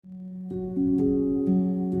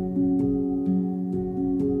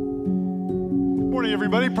morning,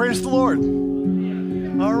 everybody. Praise the Lord.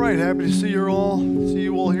 All right, happy to see you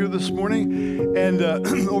all here this morning. And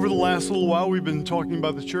over the last little while, we've been talking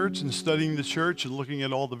about the church and studying the church and looking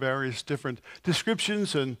at all the various different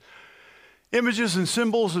descriptions and images and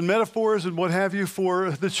symbols and metaphors and what have you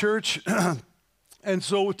for the church. And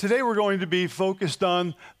so today we're going to be focused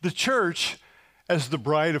on the church as the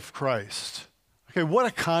bride of Christ. Okay, what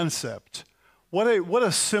a concept. What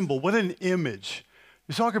a symbol. What an image.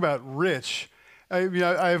 You talk about rich.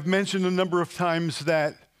 I have mentioned a number of times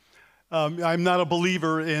that I'm not a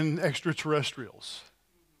believer in extraterrestrials.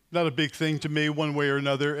 Not a big thing to me one way or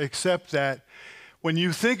another, except that when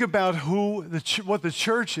you think about what the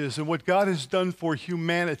church is and what God has done for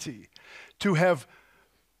humanity, to have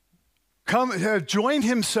joined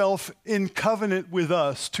himself in covenant with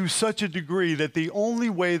us to such a degree that the only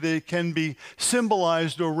way that it can be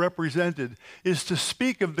symbolized or represented is to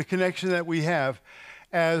speak of the connection that we have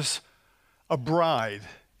as a bride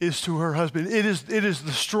is to her husband. It is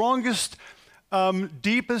the strongest,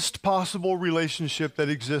 deepest possible relationship that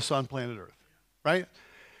exists on planet Earth, right?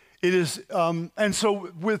 It is, and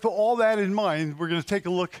so with all that in mind, we're going to take a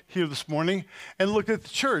look here this morning and look at the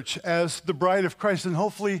church as the bride of Christ and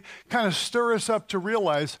hopefully kind of stir us up to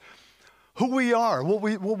realize who we are,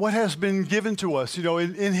 what has been given to us. You know,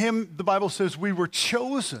 in him, the Bible says we were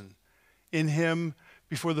chosen in him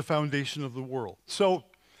before the foundation of the world. So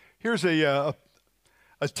here's a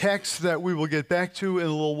text that we will get back to in a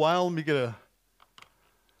little while. Let me get a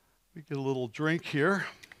little drink here.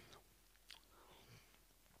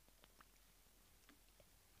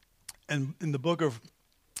 And in the book of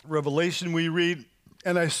Revelation we read,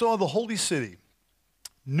 "And I saw the holy city,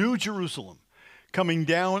 New Jerusalem, coming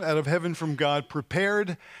down out of heaven from God,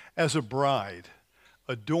 prepared as a bride,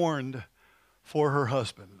 adorned for her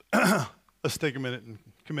husband." Let's take a minute and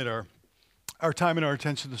commit our time and our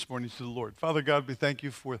attention this morning to the Lord. Father God, we thank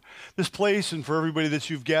you for this place and for everybody that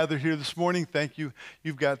you've gathered here this morning. Thank you.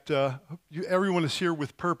 You've got, everyone is here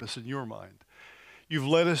with purpose in your mind. You've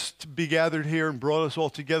led us to be gathered here and brought us all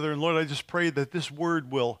together. And Lord, I just pray that this word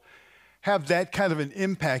will have that kind of an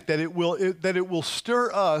impact, that it will stir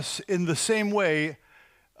us in the same way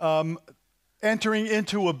entering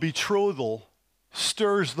into a betrothal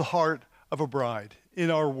stirs the heart of a bride in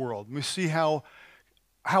our world. We see how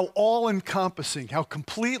all-encompassing, how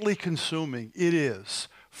completely consuming it is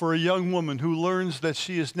for a young woman who learns that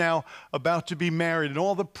she is now about to be married and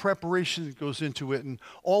all the preparation that goes into it and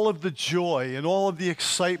all of the joy and all of the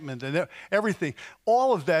excitement and everything.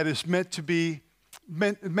 All of that is meant to be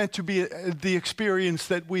the experience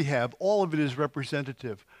that we have. All of it is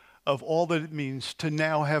representative of all that it means to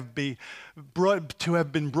now have been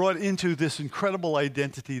brought into this incredible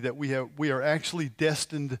identity that we are actually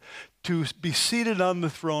destined to be seated on the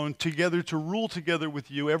throne together, to rule together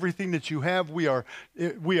with you. Everything that you have, we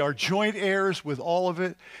are joint heirs with all of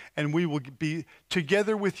it, and we will be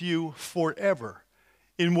together with you forever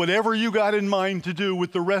in whatever you got in mind to do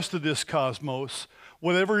with the rest of this cosmos.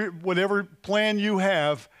 Whatever plan you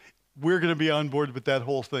have, we're going to be on board with that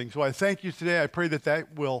whole thing. So I thank you today. I pray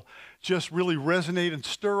that will just really resonate and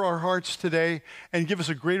stir our hearts today and give us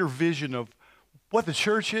a greater vision of what the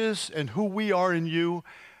church is and who we are in you.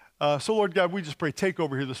 So Lord God, we just pray, take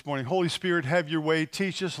over here this morning. Holy Spirit, have your way.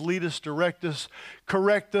 Teach us, lead us, direct us,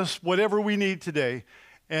 correct us, whatever we need today.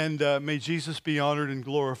 And may Jesus be honored and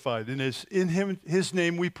glorified. And it's in his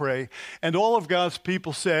name we pray. And all of God's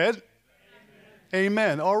people said,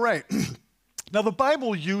 Amen. All right. Now, the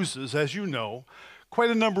Bible uses, as you know, quite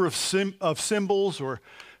a number of symbols or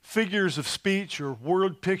figures of speech or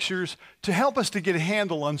word pictures to help us to get a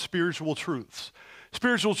handle on spiritual truths.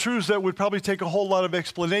 Spiritual truths that would probably take a whole lot of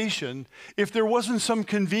explanation if there wasn't some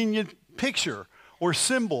convenient picture or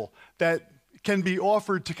symbol that can be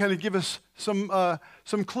offered to kind of give us some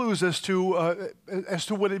clues as to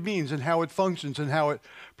what it means and how it functions and how it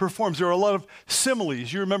performs. There are a lot of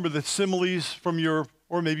similes. You remember the similes from your,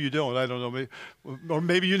 or maybe you don't, I don't know, or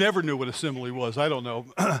maybe you never knew what a simile was, I don't know.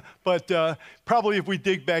 But probably if we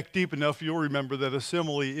dig back deep enough, you'll remember that a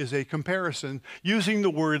simile is a comparison using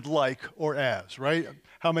the word like or as, right?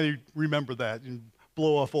 How many remember that? And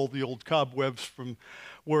blow off all the old cobwebs from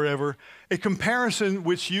wherever. A comparison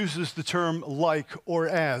which uses the term like or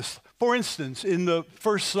as. For instance, in the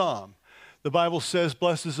first Psalm, the Bible says,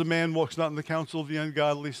 "Blessed is the man walks not in the counsel of the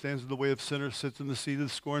ungodly, stands in the way of sinners, sits in the seat of the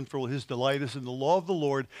scornful. His delight is in the law of the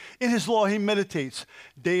Lord. In his law he meditates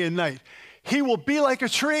day and night. He will be like a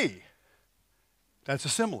tree." That's a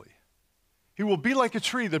simile. He will be like a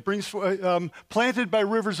tree that brings planted by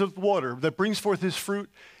rivers of water, that brings forth his fruit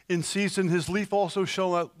in season. His leaf also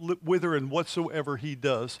shall not wither, and whatsoever he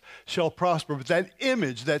does shall prosper. But that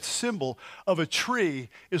image, that symbol of a tree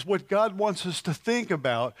is what God wants us to think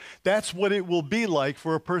about. That's what it will be like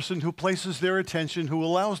for a person who places their attention, who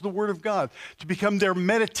allows the Word of God to become their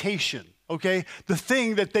meditation, okay? The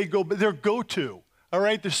thing that their go-to, all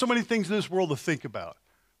right? There's so many things in this world to think about,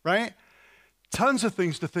 right? Tons of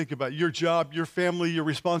things to think about. Your job, your family, your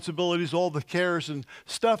responsibilities, all the cares and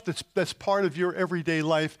stuff that's part of your everyday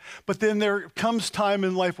life. But then there comes time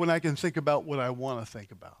in life when I can think about what I want to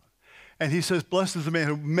think about. And he says, blessed is the man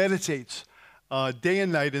who meditates day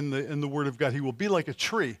and night in the Word of God. He will be like a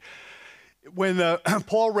tree. When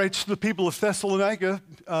Paul writes to the people of Thessalonica,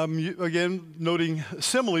 again, noting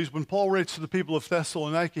similes, when Paul writes to the people of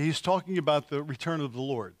Thessalonica, he's talking about the return of the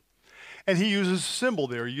Lord. And he uses a symbol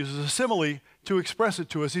there. He uses a simile to express it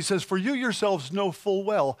to us. He says, for you yourselves know full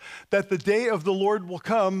well that the day of the Lord will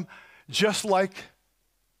come just like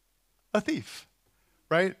a thief,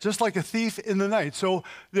 right? Just like a thief in the night. So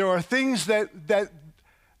there are things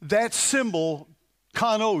that symbol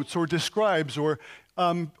connotes or describes or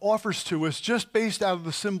offers to us just based out of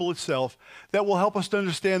the symbol itself that will help us to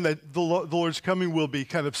understand that the Lord's coming will be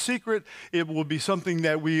kind of secret. It will be something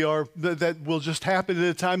that that will just happen at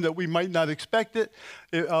a time that we might not expect it.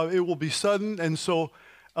 It will be sudden, and so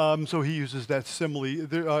he uses that simile.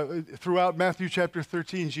 Throughout Matthew chapter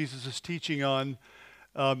 13, Jesus is teaching on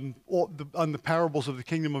the parables of the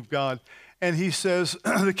kingdom of God, and he says,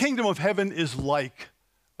 the kingdom of heaven is like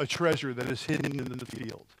a treasure that is hidden in the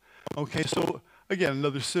field. Okay, so again,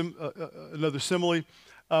 another simile.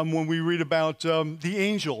 When we read about the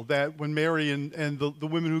angel, that when Mary and the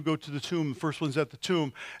women who go to the tomb, the first one's at the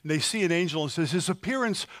tomb, and they see an angel and says, his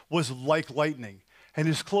appearance was like lightning, and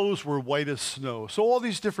his clothes were white as snow. So all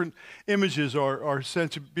these different images are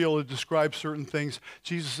sent to be able to describe certain things.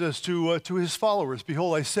 Jesus says to his followers,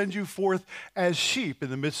 behold, I send you forth as sheep in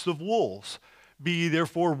the midst of wolves. Be ye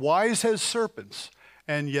therefore wise as serpents,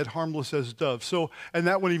 and yet harmless as doves. So, and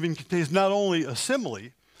that one even contains not only a simile,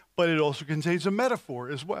 but it also contains a metaphor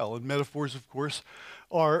as well. And metaphors, of course,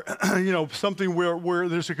 are something where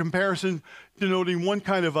there's a comparison denoting one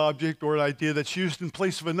kind of object or an idea that's used in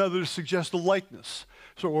place of another to suggest a likeness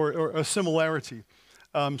or a similarity.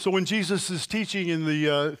 So when Jesus is teaching in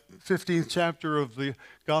the 15th chapter of the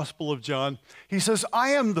Gospel of John, he says, I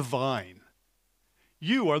am the vine,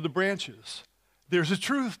 you are the branches. There's a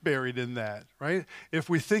truth buried in that, right? If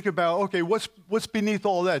we think about, okay, what's beneath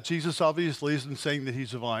all that? Jesus obviously isn't saying that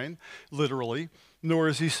he's a vine, literally, nor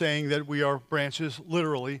is he saying that we are branches,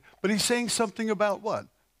 literally, but he's saying something about what?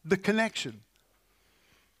 The connection.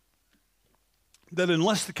 That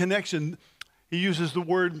unless the connection, he uses the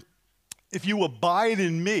word, if you abide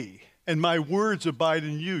in me and my words abide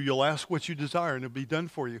in you, you'll ask what you desire and it'll be done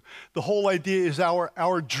for you. The whole idea is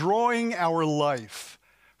our drawing our life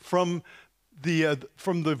from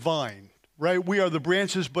the vine, right? We are the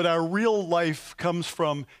branches, but our real life comes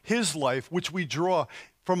from his life, which we draw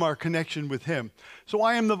from our connection with him. So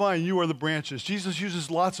I am the vine, you are the branches. Jesus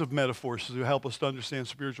uses lots of metaphors to help us to understand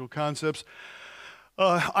spiritual concepts.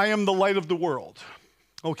 I am the light of the world.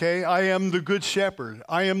 Okay, I am the good shepherd.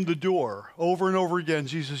 I am the door. Over and over again,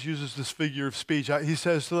 Jesus uses this figure of speech. He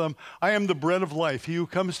says to them, I am the bread of life. He who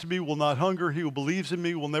comes to me will not hunger. He who believes in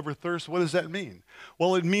me will never thirst. What does that mean?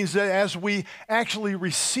 Well, it means that as we actually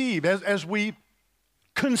receive, as we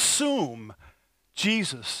consume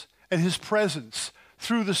Jesus and his presence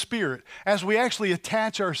through the Spirit, as we actually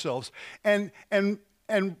attach ourselves and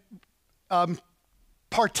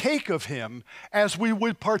partake of him as we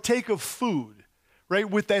would partake of food, right,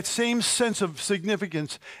 with that same sense of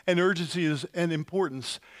significance and urgency and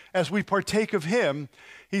importance. As we partake of him,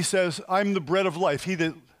 he says, I'm the bread of life. He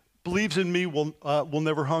that believes in me will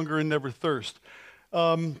never hunger and never thirst.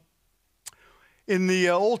 In the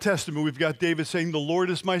Old Testament, we've got David saying, the Lord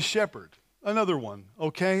is my shepherd. Another one,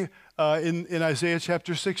 okay? In Isaiah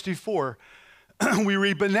chapter 64, we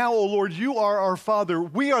read, but now, O Lord, you are our Father.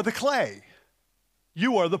 We are the clay.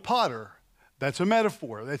 You are the potter. That's a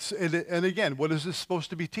metaphor. And again, what is this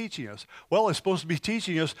supposed to be teaching us? Well, it's supposed to be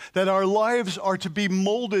teaching us that our lives are to be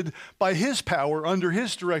molded by his power, under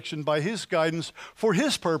his direction, by his guidance, for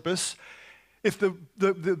his purpose. If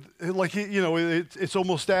it's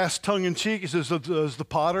almost asked tongue-in-cheek. He says, does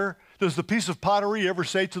the piece of pottery ever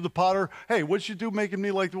say to the potter, hey, what'd you do making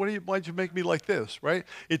me like, why'd you make me like this, right?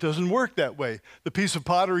 It doesn't work that way. The piece of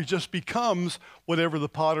pottery just becomes whatever the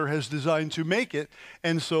potter has designed to make it.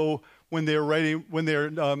 And so when they're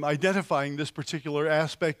identifying this particular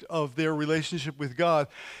aspect of their relationship with God,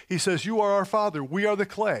 he says, you are our Father, we are the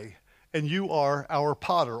clay. and you are our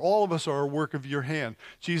potter. All of us are a work of your hand.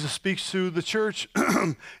 Jesus speaks to the church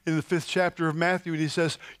in the 5th chapter of Matthew, and he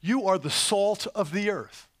says, you are the salt of the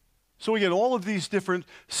earth. So again, all of these different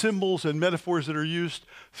symbols and metaphors that are used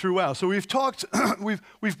throughout. So we've talked,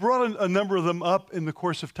 we've brought a number of them up in the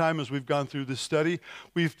course of time as we've gone through this study.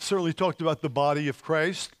 We've certainly talked about the body of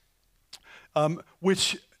Christ,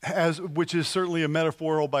 which is certainly a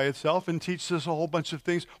metaphor all by itself and teaches us a whole bunch of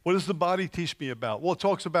things. What does the body teach me about? Well, it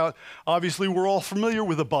talks about, obviously, we're all familiar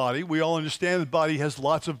with the body. We all understand the body has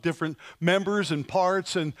lots of different members and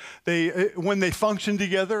parts, and when they function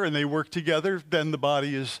together and they work together, then the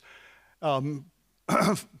body is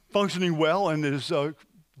functioning well and is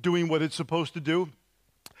doing what it's supposed to do.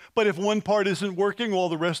 But if one part isn't working, all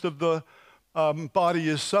the rest of the body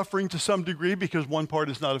is suffering to some degree because one part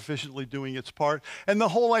is not efficiently doing its part. And the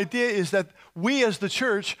whole idea is that we as the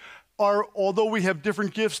church are, although we have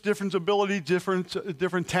different gifts, different ability,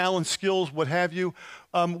 different talents, skills, what have you,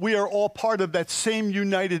 we are all part of that same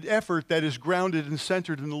united effort that is grounded and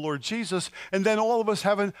centered in the Lord Jesus. And then all of us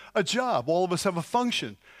have a job. All of us have a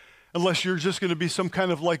function. Unless you're just going to be some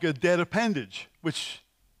kind of like a dead appendage, which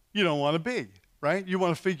you don't want to be, right? You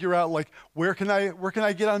want to figure out like, where can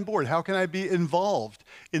I get on board? How can I be involved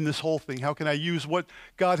in this whole thing? How can I use what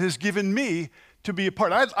God has given me to be a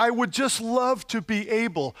part? I would just love to be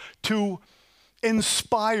able to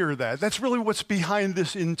inspire that. That's really what's behind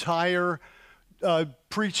this entire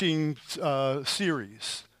preaching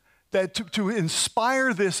series. That to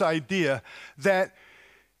inspire this idea that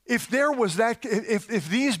if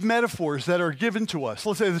these metaphors that are given to us,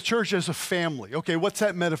 let's say the church as a family, okay, what's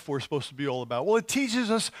that metaphor supposed to be all about? Well, it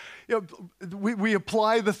teaches us, we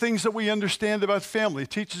apply the things that we understand about family. It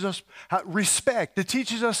teaches us respect. It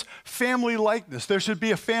teaches us family likeness. There should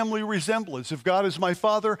be a family resemblance. If God is my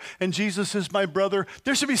father and Jesus is my brother,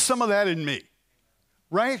 there should be some of that in me,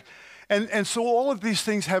 right? And so all of these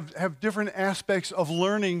things have different aspects of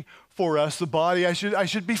learning for us. The body, I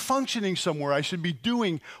should be functioning somewhere. I should be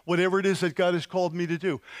doing whatever it is that God has called me to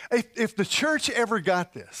do. If the church ever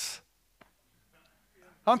got this,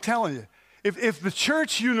 I'm telling you, if the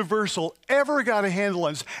church universal ever got a handle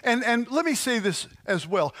on this, and let me say this as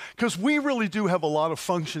well, because we really do have a lot of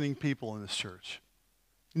functioning people in this church.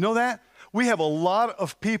 You know that? We have a lot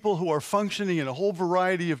of people who are functioning in a whole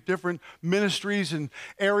variety of different ministries and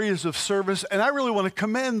areas of service, and I really want to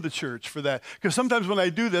commend the church for that, because sometimes when I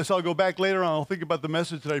do this, I'll go back later on, I'll think about the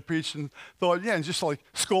message that I preached and thought, yeah, and just like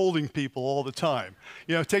scolding people all the time,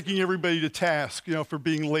 taking everybody to task, for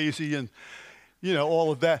being lazy and,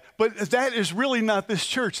 all of that. But that is really not this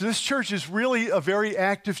church. This church is really a very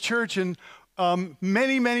active church, and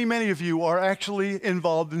many of you are actually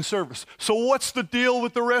involved in service. So what's the deal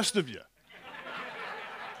with the rest of you?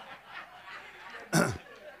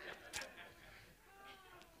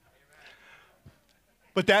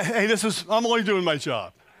 But I'm only doing my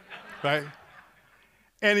job, right?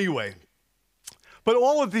 Anyway, but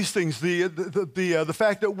all of these things, the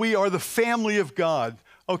fact that we are the family of God,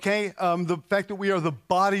 okay, the fact that we are the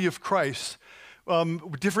body of Christ,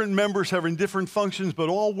 different members having different functions, but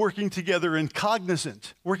all working together and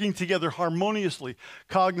cognizant, working together harmoniously,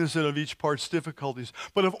 cognizant of each part's difficulties.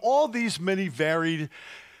 But of all these many varied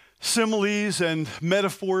similes and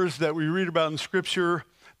metaphors that we read about in Scripture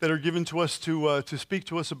that are given to us to speak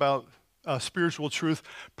to us about spiritual truth,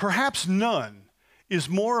 perhaps none is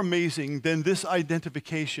more amazing than this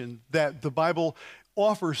identification that the Bible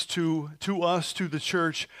offers to us, to the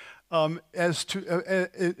church,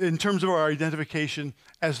 in terms of our identification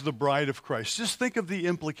as the bride of Christ. Just think of the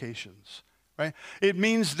implications. Right? It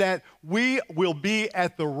means that we will be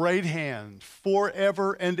at the right hand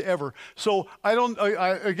forever and ever. So I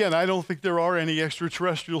don't think there are any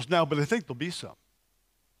extraterrestrials now, but I think there'll be some.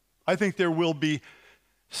 I think there will be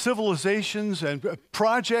civilizations and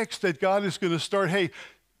projects that God is going to start. Hey,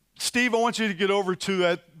 Steve, I want you to get over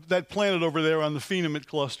to that planet over there on the Phenomate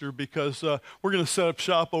cluster, because we're going to set up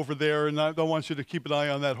shop over there, and I want you to keep an eye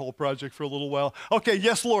on that whole project for a little while. Okay,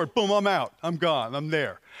 yes, Lord. Boom, I'm out. I'm gone. I'm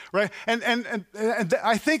there. Right? And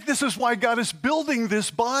I think this is why God is building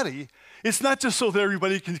this body. It's not just so that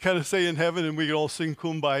everybody can kind of say in heaven and we can all sing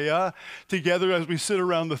Kumbaya together as we sit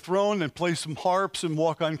around the throne and play some harps and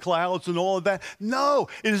walk on clouds and all of that. No,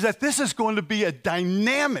 it is that this is going to be a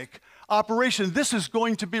dynamic operation. This is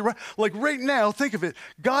going to be, like right now, think of it.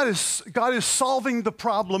 God is solving the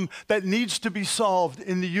problem that needs to be solved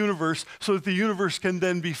in the universe so that the universe can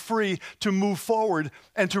then be free to move forward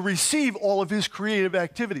and to receive all of his creative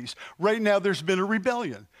activities. Right now, there's been a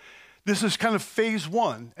rebellion. This is kind of phase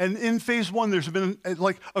one. And in phase one, there's been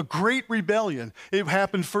like a great rebellion. It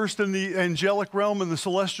happened first in the angelic realm and the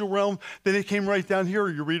celestial realm. Then it came right down here.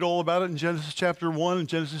 You read all about it in Genesis chapter 1 and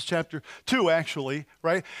Genesis chapter 2, actually,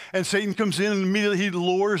 right? And Satan comes in and immediately he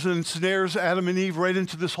lures and ensnares Adam and Eve right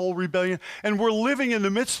into this whole rebellion. And we're living in the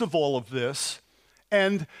midst of all of this.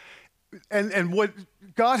 And what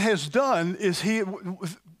God has done is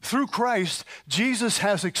through Christ, Jesus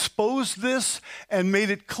has exposed this and made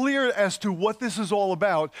it clear as to what this is all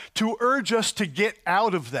about to urge us to get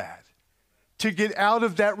out of that, to get out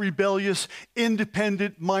of that rebellious,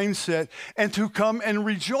 independent mindset and to come and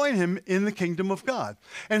rejoin him in the kingdom of God.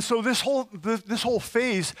 And so this whole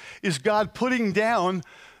phase is God putting down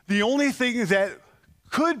the only thing that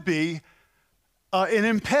could be an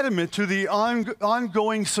impediment to the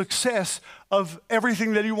ongoing success of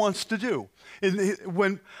everything that he wants to do.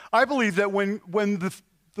 I believe that when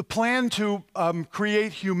the plan to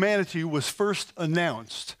create humanity was first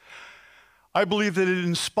announced, I believe that it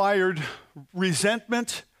inspired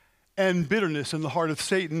resentment and bitterness in the heart of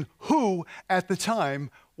Satan, who at the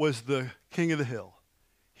time was the king of the hill.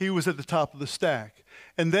 He was at the top of the stack.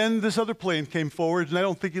 And then this other plan came forward, and I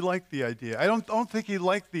don't think he liked the idea. I don't think he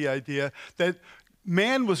liked the idea that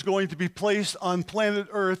man was going to be placed on planet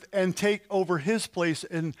Earth and take over his place,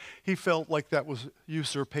 and he felt like that was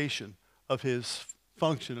usurpation of his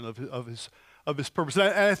function and of his purpose.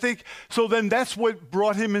 And I think, so then that's what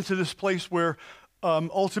brought him into this place where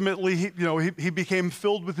ultimately he became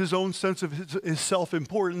filled with his own sense of his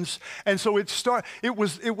self-importance. And so it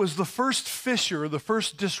was the first fissure, the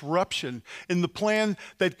first disruption in the plan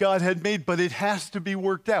that God had made, but it has to be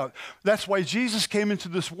worked out. That's why Jesus came into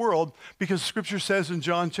this world, because Scripture says in 1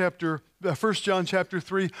 John chapter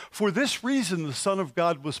 3, for this reason the Son of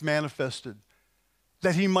God was manifested,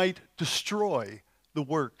 that he might destroy the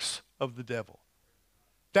works of the devil.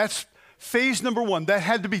 That's phase number one. That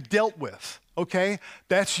had to be dealt with. Okay,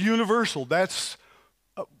 that's universal, that's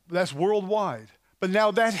worldwide. But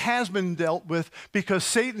now that has been dealt with because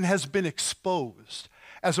Satan has been exposed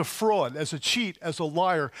as a fraud, as a cheat, as a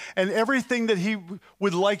liar, and everything that he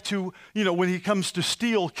would like to, when he comes to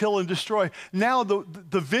steal, kill, and destroy. Now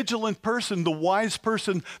the vigilant person, the wise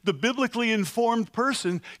person, the biblically informed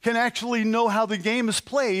person can actually know how the game is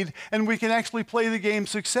played, and we can actually play the game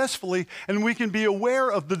successfully, and we can be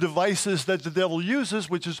aware of the devices that the devil uses,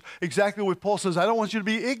 which is exactly what Paul says. I don't want you to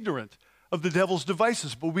be ignorant of the devil's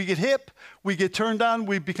devices, but we get hip, we get turned on,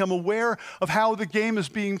 we become aware of how the game is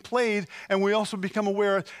being played, and we also become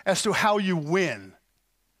aware as to how you win.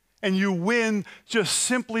 And you win just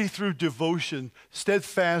simply through devotion,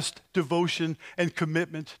 steadfast devotion and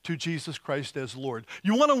commitment to Jesus Christ as Lord.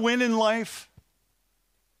 You want to win in life?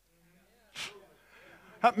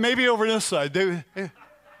 Maybe over this side.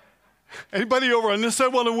 Anybody over on this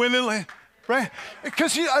side want to win in life? Right?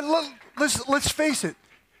 Because let's face it.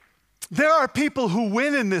 There are people who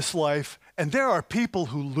win in this life, and there are people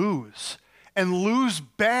who lose, and lose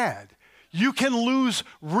bad. You can lose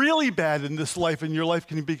really bad in this life, and your life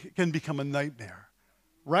can become a nightmare,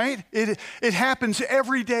 right? It happens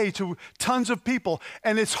every day to tons of people,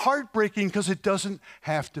 and it's heartbreaking because it doesn't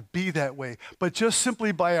have to be that way. But just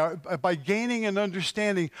simply by gaining an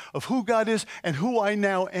understanding of who God is and who I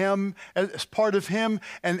now am as part of him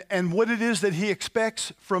and what it is that he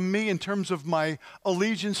expects from me in terms of my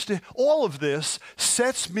allegiance to all of this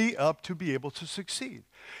sets me up to be able to succeed.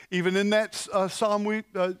 Even in that psalm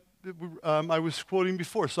I was quoting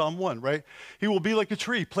before, Psalm 1, right? He will be like a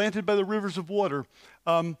tree planted by the rivers of water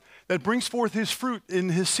that brings forth his fruit in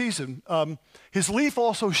his season. His leaf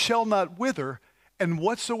also shall not wither, and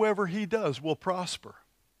whatsoever he does will prosper.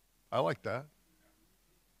 I like that.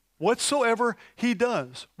 Whatsoever he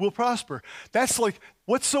does will prosper. That's like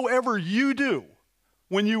whatsoever you do.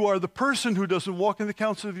 When you are the person who doesn't walk in the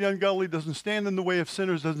counsel of the ungodly, doesn't stand in the way of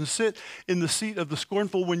sinners, doesn't sit in the seat of the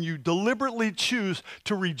scornful, when you deliberately choose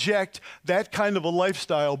to reject that kind of a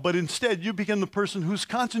lifestyle, but instead you become the person whose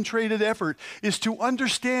concentrated effort is to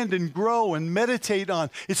understand and grow and meditate on.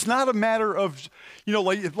 It's not a matter of,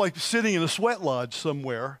 like sitting in a sweat lodge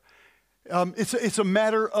somewhere. It's a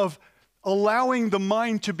matter of allowing the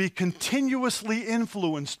mind to be continuously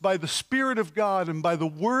influenced by the Spirit of God and by the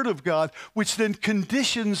Word of God, which then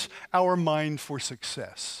conditions our mind for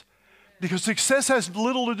success. Because success has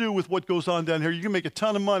little to do with what goes on down here. You can make a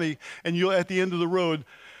ton of money, and you'll at the end of the road,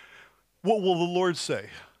 what will the Lord say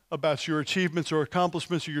about your achievements or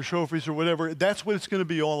accomplishments or your trophies or whatever? That's what it's going to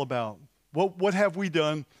be all about. What have we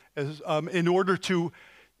done in order to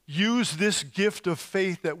use this gift of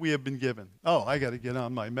faith that we have been given? Oh, I got to get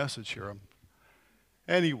on my message here.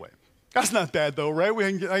 Anyway, that's not bad though, right?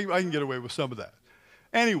 I can get away with some of that.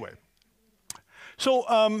 Anyway, So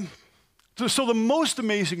the most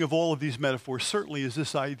amazing of all of these metaphors certainly is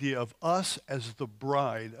this idea of us as the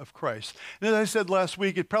bride of Christ. And as I said last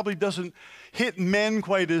week, it probably doesn't hit men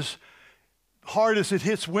quite as hard as it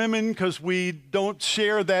hits women because we don't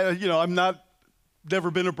share that. I'm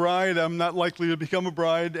never been a bride. I'm not likely to become a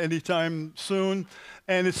bride anytime soon.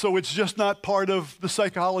 And it's just not part of the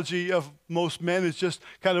psychology of most men. It's just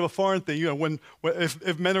kind of a foreign thing.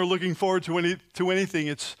 If men are looking forward to anything,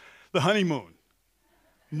 it's the honeymoon,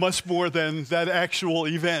 much more than that actual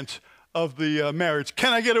event of the marriage.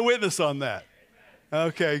 Can I get a witness on that?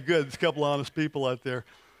 Okay, good. There's a couple honest people out there.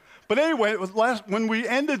 But anyway, when we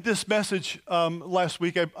ended this message last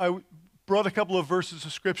week, I brought a couple of verses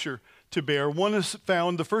of Scripture to bear.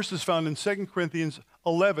 The first is found in 2 Corinthians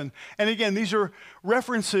 11. And again, these are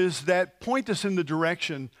references that point us in the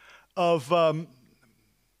direction of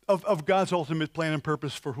God's ultimate plan and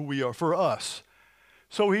purpose for who we are, for us.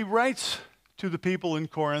 So he writes to the people in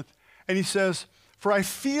Corinth, and he says, "For I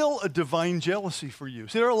feel a divine jealousy for you."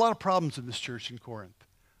 See, there are a lot of problems in this church in Corinth.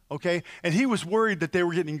 Okay? And he was worried that they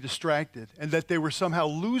were getting distracted and that they were somehow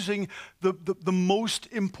losing the most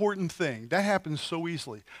important thing. That happens so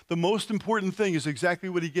easily. The most important thing is exactly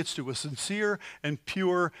what he gets to, a sincere and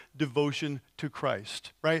pure devotion to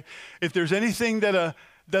Christ, right? If there's anything that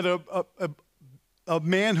a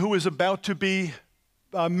man who is about to be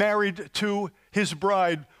married to his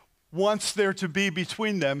bride wants there to be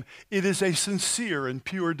between them, it is a sincere and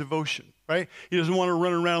pure devotion, right? He doesn't want to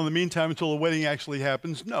run around in the meantime until the wedding actually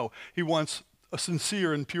happens. No, he wants a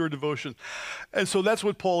sincere and pure devotion. And so that's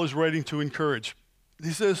what Paul is writing to encourage.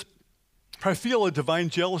 He says, "I feel a divine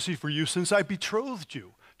jealousy for you since I betrothed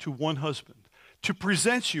you to one husband, to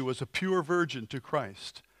present you as a pure virgin to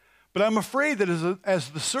Christ. But I'm afraid that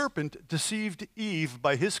as the serpent deceived Eve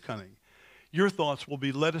by his cunning, your thoughts will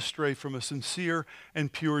be led astray from a sincere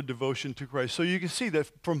and pure devotion to Christ." So you can see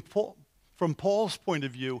that from Paul's point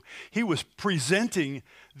of view, he was presenting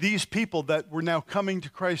these people that were now coming to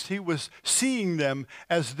Christ. He was seeing them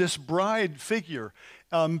as this bride figure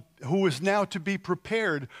who is now to be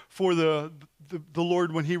prepared for the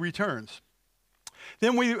Lord when he returns.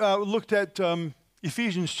 Then we looked at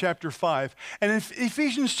Ephesians chapter 5. And in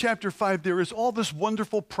Ephesians chapter 5, there is all this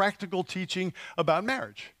wonderful practical teaching about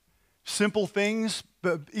marriage. Simple things,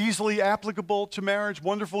 but easily applicable to marriage,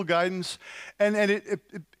 wonderful guidance, and it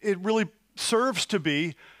really serves to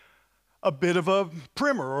be a bit of a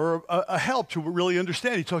primer or a help to really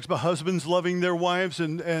understand. He talks about husbands loving their wives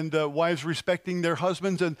and wives respecting their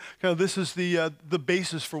husbands, and kind of this is the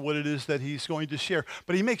basis for what it is that he's going to share.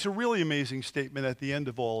 But he makes a really amazing statement at the end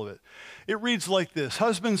of all of it. It reads like this: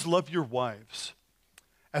 "Husbands, love your wives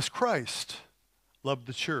as Christ loved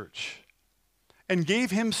the church and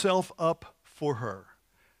gave himself up for her,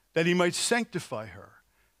 that he might sanctify her,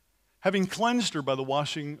 having cleansed her by the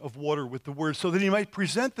washing of water with the word, so that he might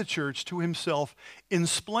present the church to himself in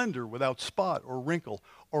splendor, without spot or wrinkle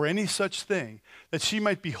or any such thing, that she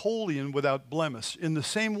might be holy and without blemish. In the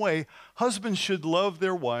same way, husbands should love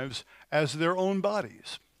their wives as their own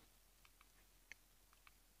bodies.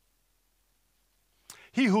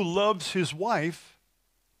 He who loves his wife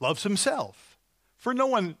loves himself. For no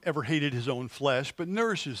one ever hated his own flesh, but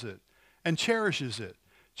nourishes it and cherishes it,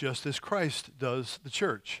 just as Christ does the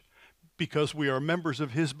church, because we are members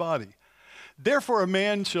of his body. Therefore a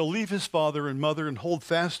man shall leave his father and mother and hold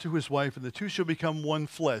fast to his wife, and the two shall become one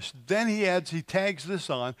flesh." Then he tags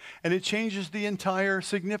this on, and it changes the entire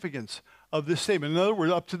significance of this statement. In other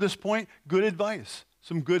words, up to this point, good advice.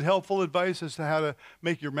 Some good, helpful advice as to how to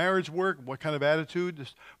make your marriage work, what kind of attitude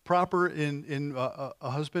is proper in a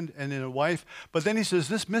husband and in a wife. But then he says,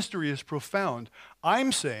 this mystery is profound.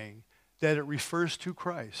 I'm saying that it refers to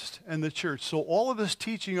Christ and the church. So all of this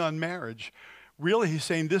teaching on marriage, really, he's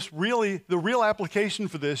saying the real application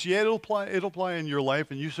for this, it'll apply in your life,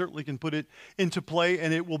 and you certainly can put it into play,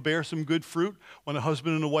 and it will bear some good fruit when a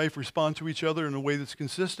husband and a wife respond to each other in a way that's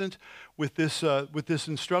consistent with this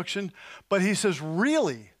instruction. But he says,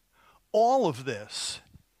 really, all of this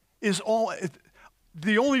is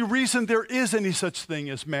the only reason there is any such thing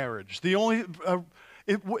as marriage.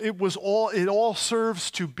 It all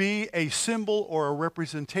serves to be a symbol or a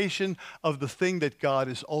representation of the thing that God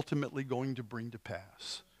is ultimately going to bring to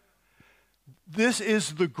pass. This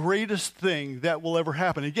is the greatest thing that will ever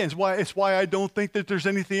happen. Again, it's why I don't think that there's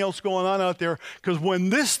anything else going on out there, because when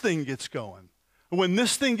this thing gets going, when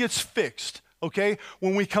this thing gets fixed, okay,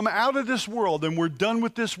 when we come out of this world and we're done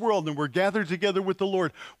with this world and we're gathered together with the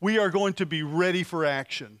Lord, we are going to be ready for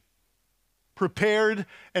action. prepared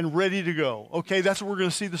and ready to go. Okay, that's what we're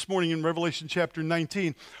going to see this morning in Revelation chapter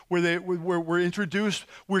 19, where we're introduced.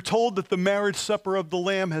 We're told that the marriage supper of the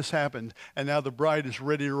Lamb has happened, and now the bride is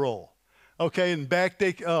ready to roll. Okay, and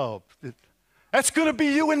that's going to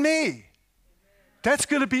be you and me. That's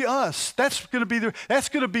going to be us. That's going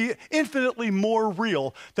to be infinitely more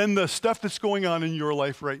real than the stuff that's going on in your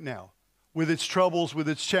life right now. With its troubles, with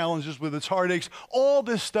its challenges, with its heartaches, all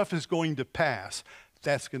this stuff is going to pass.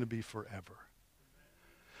 That's going to be forever.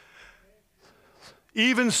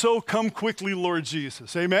 Even so, come quickly, Lord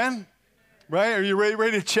Jesus. Amen? Right? Are you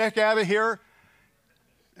ready to check out of here?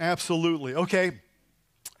 Absolutely. Okay.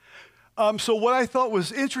 So what I thought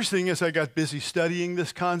was interesting as I got busy studying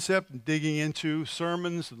this concept and digging into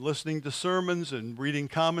sermons and listening to sermons and reading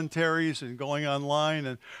commentaries and going online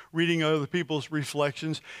and reading other people's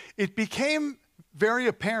reflections, it became very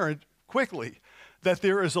apparent quickly that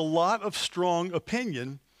there is a lot of strong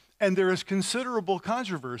opinion and there is considerable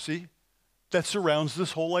controversy that surrounds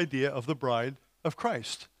this whole idea of the bride of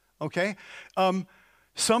Christ. Okay?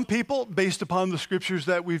 Some people, based upon the scriptures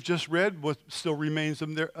that we've just read, what still remains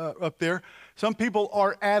up there, some people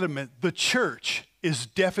are adamant the church is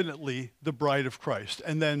definitely the bride of Christ.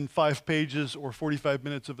 And then 5 pages or 45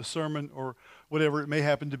 minutes of a sermon or whatever it may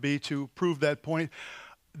happen to be to prove that point.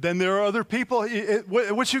 Then there are other people.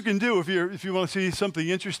 What you can do if you want to see something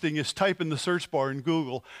interesting is type in the search bar in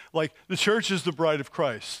Google, like, the church is the bride of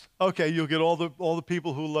Christ. Okay, you'll get all the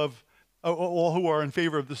people who love, all who are in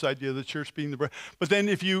favor of this idea of the church being the bride. But then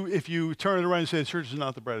if you turn it around and say the church is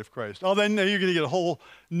not the bride of Christ, then you're going to get a whole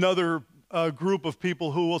another group of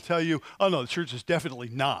people who will tell you, oh no, the church is definitely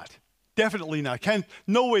not. Definitely not.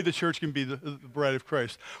 No way the church can be the bride of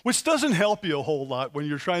Christ. Which doesn't help you a whole lot when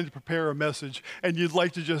you're trying to prepare a message and you'd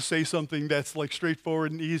like to just say something that's like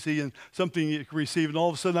straightforward and easy and something you can receive. And all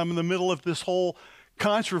of a sudden I'm in the middle of this whole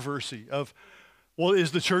controversy of, well,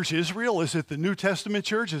 is the church Israel? Is it the New Testament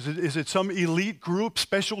church? Is it some elite group,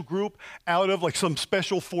 special group out of like some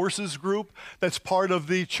special forces group that's part of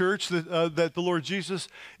the church that the Lord Jesus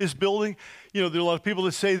is building? You know, there are a lot of people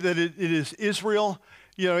that say that it is Israel.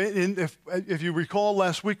 You know, if you recall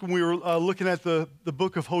last week when we were looking at the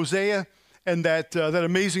book of Hosea and that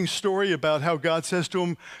amazing story about how God says to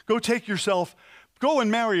him, go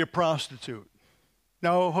and marry a prostitute.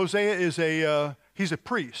 Now, Hosea he's a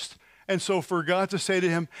priest. And so for God to say to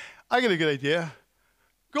him, I got a good idea.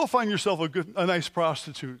 Go find yourself a nice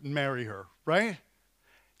prostitute and marry her, right?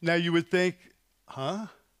 Now you would think, huh?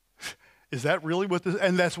 Is that really what this?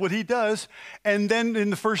 And that's what he does. And then in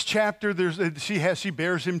the first chapter, she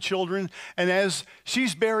bears him children. And as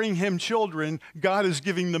she's bearing him children, God is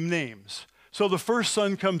giving them names. So the first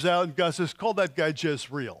son comes out and God says, call that guy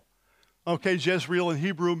Jezreel. Okay, Jezreel in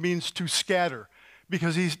Hebrew means to scatter,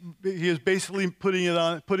 because he is basically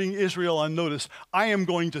putting Israel on notice. I am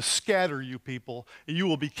going to scatter you people, and you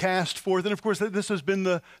will be cast forth. And of course, this has been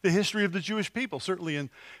the history of the Jewish people, certainly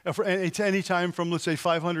for any time from, let's say,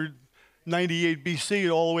 598 BC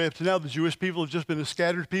all the way up to now. The Jewish people have just been a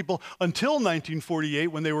scattered people until 1948,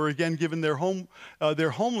 when they were again given their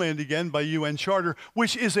homeland again by UN charter,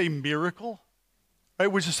 which is a miracle. Right,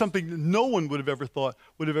 which is something that no one would have ever thought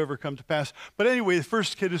would have ever come to pass. But anyway, the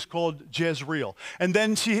first kid is called Jezreel. And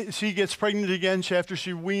then she gets pregnant again after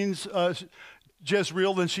she weans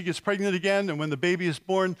Jezreel. Then she gets pregnant again, and when the baby is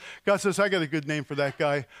born, God says, I got a good name for that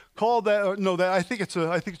guy. Call that, I think it's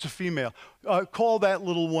a female. Call that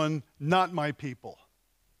little one Not My People.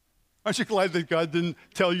 Aren't you glad that God didn't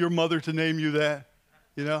tell your mother to name you that?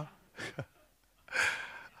 You know?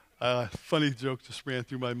 Funny joke just ran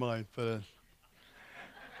through my mind, but...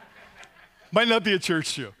 might not be a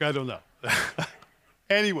church joke. I don't know.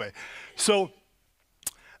 Anyway,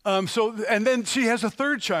 and then she has a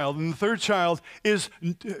third child, and the third child is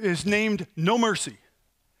named No Mercy.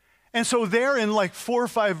 And so there in like 4 or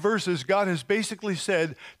 5 verses, God has basically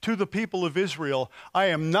said to the people of Israel, I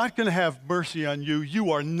am not going to have mercy on you.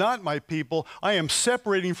 You are not my people. I am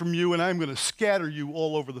separating from you, and I'm going to scatter you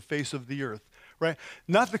all over the face of the earth. Right?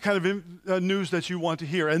 Not the kind of news that you want to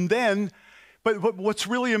hear. And then... But what's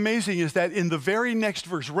really amazing is that in the very next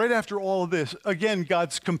verse, right after all of this, again,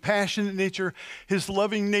 God's compassionate nature, his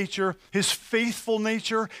loving nature, his faithful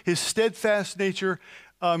nature, his steadfast nature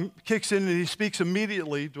kicks in, and he speaks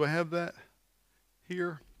immediately. Do I have that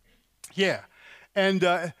here? Yeah. And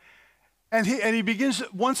he begins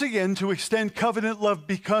once again to extend covenant love,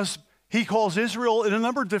 because he calls Israel in a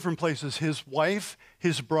number of different places his wife,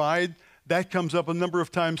 his bride. That comes up a number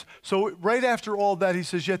of times. So right after all that, he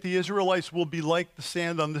says, yet the Israelites will be like the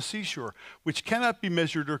sand on the seashore, which cannot be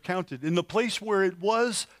measured or counted. In the place where it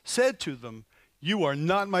was said to them, you are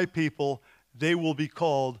not my people, they will be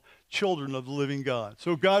called children of the living God.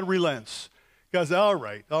 So God relents. God says, all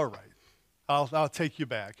right. I'll take you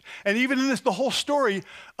back. And even in this, the whole story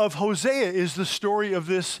of Hosea is the story of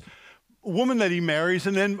this woman that he marries.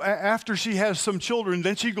 And then after she has some children,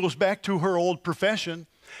 then she goes back to her old profession.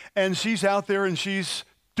 And she's out there and she's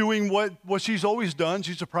doing what she's always done.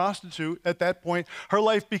 She's a prostitute at that point. Her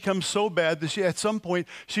life becomes so bad that at some point,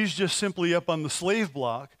 she's just simply up on the slave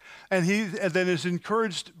block. And he then is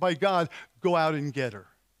encouraged by God, go out and get her.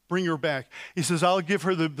 Bring her back. He says, I'll give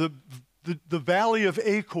her the valley of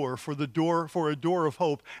Achor for a door of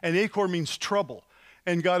hope. And Achor means trouble.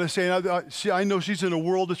 And God is saying, I know she's in a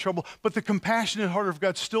world of trouble, but the compassionate heart of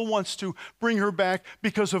God still wants to bring her back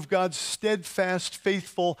because of God's steadfast,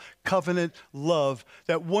 faithful covenant love.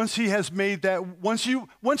 That once he has made that, once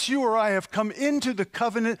you or I have come into the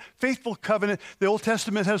covenant, faithful covenant, the Old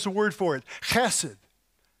Testament has a word for it, chesed.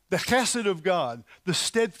 The chesed of God, the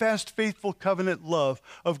steadfast, faithful covenant love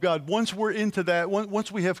of God. Once we're into that,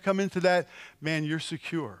 once we have come into that, man, you're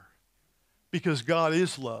secure. Because God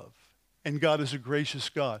is love. And God is a gracious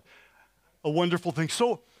God. A wonderful thing.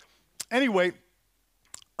 So, anyway,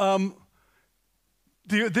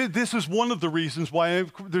 this is one of the reasons why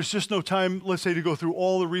there's just no time, let's say, to go through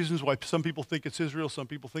all the reasons why some people think it's Israel, some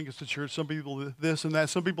people think it's the church, some people this and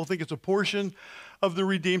that, some people think it's a portion of the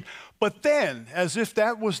redeemed. But then, as if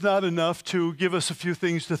that was not enough to give us a few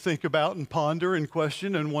things to think about and ponder and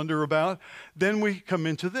question and wonder about, then we come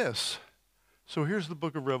into this. So here's the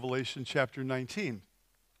book of Revelation, chapter 19.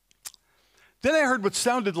 Then I heard what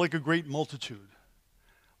sounded like a great multitude,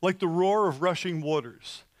 like the roar of rushing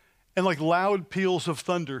waters, and like loud peals of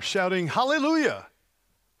thunder, shouting, Hallelujah!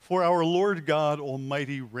 For our Lord God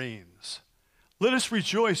Almighty reigns. Let us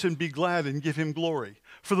rejoice and be glad and give him glory.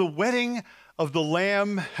 For the wedding of the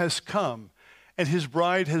Lamb has come, and his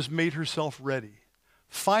bride has made herself ready.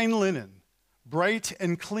 Fine linen, bright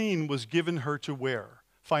and clean, was given her to wear.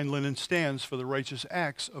 Fine linen stands for the righteous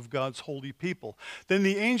acts of God's holy people. Then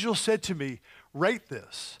the angel said to me, write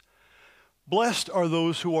this. Blessed are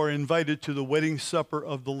those who are invited to the wedding supper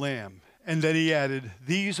of the Lamb. And then he added,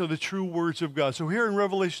 these are the true words of God. So here in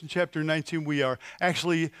Revelation chapter 19, we are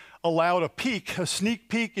actually allowed a sneak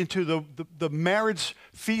peek into the marriage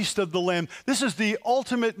feast of the Lamb. This is the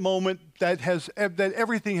ultimate moment that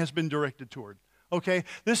everything has been directed toward. Okay?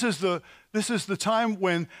 This is the time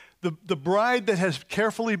when the bride that has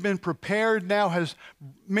carefully been prepared now has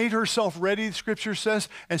made herself ready, Scripture says,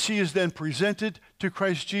 and she is then presented to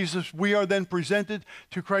Christ Jesus. We are then presented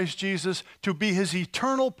to Christ Jesus to be his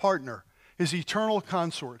eternal partner, his eternal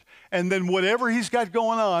consort. And then whatever he's got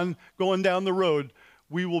going down the road,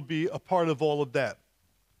 we will be a part of all of that.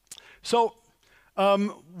 So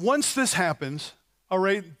once this happens, all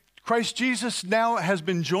right, Christ Jesus now has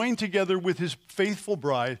been joined together with his faithful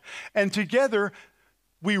bride, and together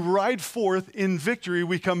we ride forth in victory.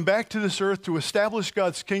 We come back to this earth to establish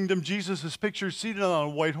God's kingdom. Jesus is pictured seated on a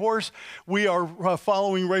white horse. We are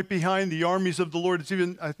following right behind the armies of the Lord. It's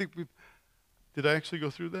even, I think did I actually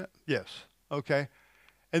go through that? Yes. Okay.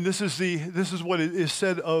 And this is what it is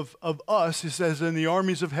said of us. It says, and the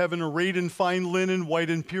armies of heaven, arrayed in fine linen, white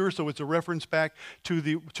and pure. So it's a reference back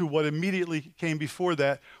to what immediately came before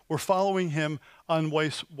that. We're following him on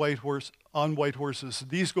white horses.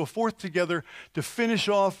 These go forth together to finish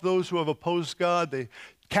off those who have opposed God. They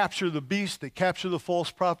capture the beast. They capture the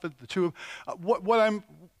false prophet. The two.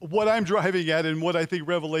 What I'm driving at, and what I think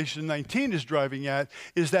Revelation 19 is driving at,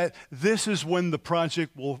 is that this is when the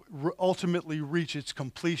project will ultimately reach its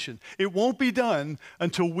completion. It won't be done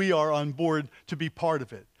until we are on board to be part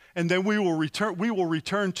of it. And then we will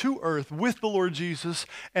return to earth with the Lord Jesus,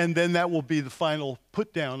 and then that will be the final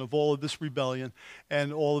put down of all of this rebellion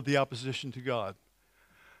and all of the opposition to God.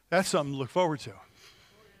 That's something to look forward to.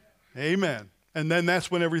 Amen. And then that's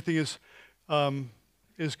when everything is going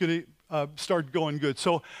to start going good.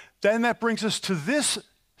 So then that brings us to this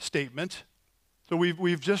statement. So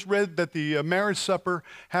we've just read that the marriage supper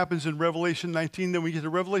happens in Revelation 19. Then we get to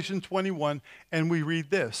Revelation 21, and we read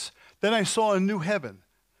this. Then I saw a new heaven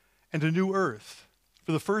and a new earth.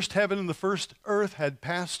 For the first heaven and the first earth had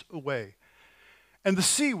passed away, and the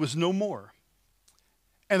sea was no more.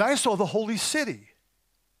 And I saw the holy city,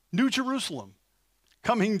 New Jerusalem,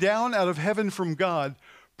 coming down out of heaven from God,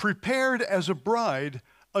 prepared as a bride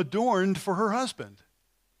adorned for her husband.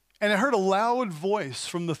 And I heard a loud voice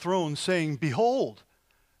from the throne saying, behold,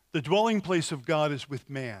 the dwelling place of God is with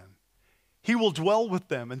man. He will dwell with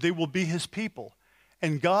them, and they will be his people.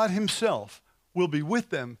 And God himself will be with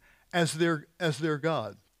them as their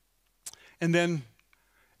God. And then,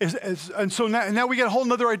 so now we get a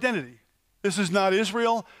whole other identity. This is not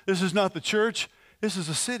Israel. This is not the church. This is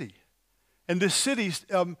a city. And this city,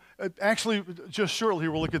 actually, just shortly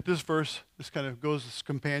here, we'll look at this verse. This kind of goes, this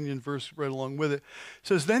companion verse right along with it. It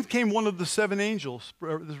says, then came one of the seven angels,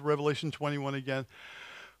 this is Revelation 21 again,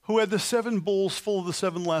 who had the seven bowls full of the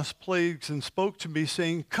seven last plagues and spoke to me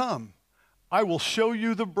saying, come, I will show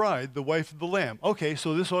you the bride, the wife of the Lamb. Okay,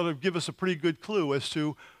 so this ought to give us a pretty good clue as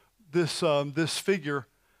to this figure,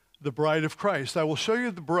 the bride of Christ. I will show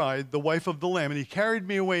you the bride, the wife of the Lamb. And he carried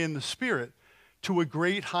me away in the Spirit to a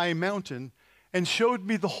great high mountain and showed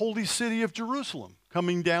me the holy city of Jerusalem,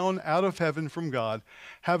 coming down out of heaven from God,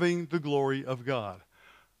 having the glory of God.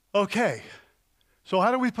 Okay, so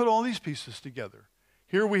how do we put all these pieces together?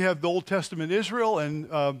 Here we have the Old Testament Israel,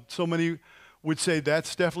 and so many would say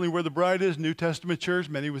that's definitely where the bride is. New Testament church,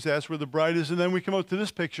 many would say that's where the bride is. And then we come up to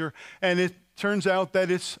this picture, and it turns out that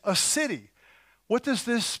it's a city. What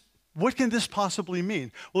can this possibly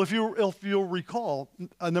mean? Well, if you'll recall,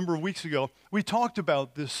 a number of weeks ago, we talked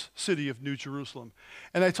about this city of New Jerusalem.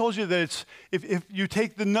 And I told you that it's, if you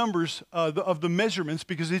take the numbers of the measurements,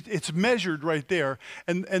 because it's measured right there,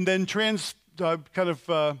 and then what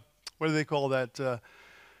do they call that?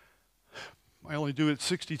 I only do it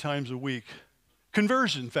 60 times a week.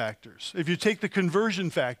 Conversion factors. If you take the conversion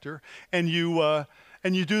factor and you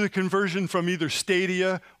do the conversion from either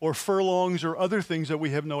stadia or furlongs or other things that we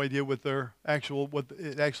have no idea what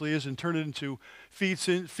it actually is, and turn it into feet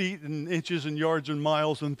and inches and yards and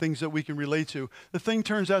miles and things that we can relate to, the thing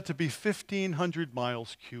turns out to be 1,500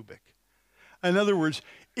 miles cubic. In other words,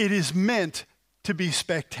 it is meant to be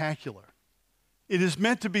spectacular. It is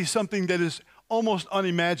meant to be something that is almost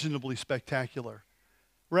unimaginably spectacular.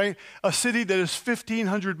 Right? A city that is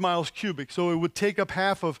 1,500 miles cubic, so it would take up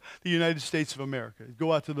half of the United States of America. It'd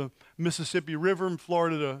go out to the Mississippi River from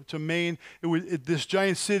Florida to Maine. This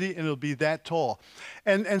giant city, and it'll be that tall.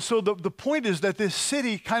 And so the point is that this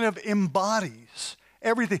city kind of embodies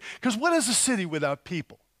everything. Because what is a city without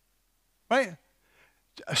people? Right?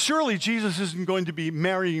 Surely Jesus isn't going to be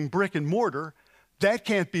marrying brick and mortar. That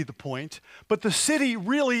can't be the point. But the city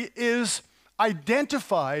really is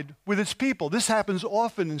identified with its people. This happens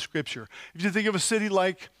often in Scripture. If you think of a city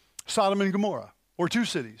like Sodom and Gomorrah, or two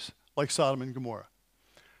cities like Sodom and Gomorrah.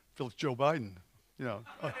 I feel like Joe Biden,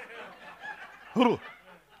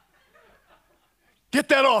 Get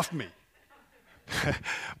that off me.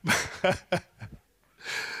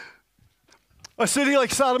 A city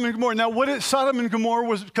like Sodom and Gomorrah. Now, Sodom and Gomorrah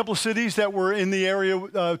was a couple of cities that were in the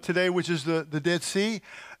area today, which is the Dead Sea.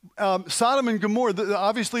 Sodom and Gomorrah,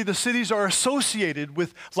 obviously the cities are associated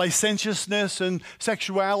with licentiousness and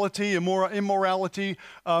sexuality, immorality,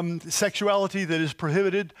 sexuality that is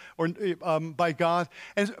prohibited by God.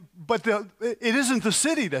 But it isn't the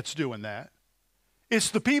city that's doing that. It's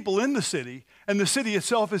the people in the city, and the city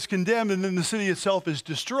itself is condemned, and then the city itself is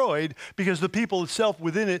destroyed because the people itself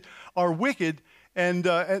within it are wicked and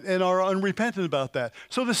are unrepentant about that.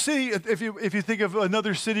 So the city, if you think of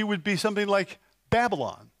another city, would be something like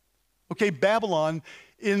Babylon. Okay, Babylon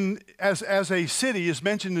as a city is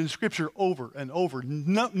mentioned in Scripture over and over,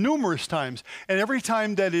 numerous times. And every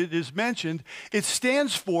time that it is mentioned, it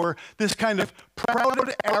stands for this kind of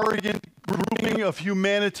proud, arrogant grouping of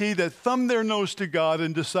humanity that thumb their nose to God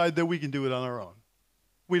and decide that we can do it on our own.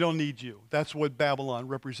 We don't need you. That's what Babylon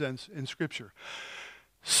represents in Scripture.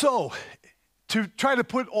 So, to try to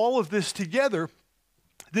put all of this together,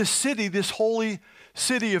 this city, this holy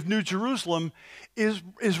city of New Jerusalem is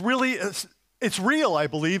really, it's real, I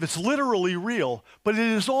believe. It's literally real, but it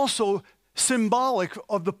is also symbolic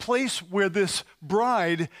of the place where this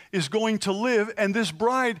bride is going to live. And this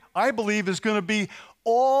bride, I believe, is going to be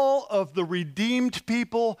all of the redeemed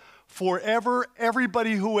people forever,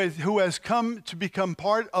 everybody who has come to become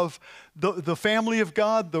part of the family of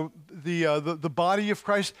God, the body of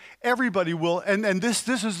Christ. Everybody will, and this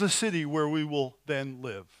is the city where we will then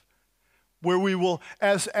live. Where we will,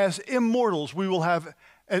 as immortals, we will have,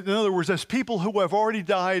 in other words, as people who have already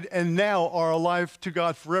died and now are alive to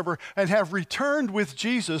God forever and have returned with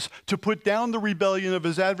Jesus to put down the rebellion of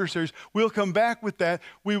his adversaries, we'll come back with that.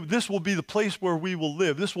 This will be the place where we will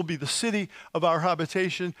live. This will be the city of our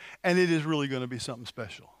habitation, and it is really going to be something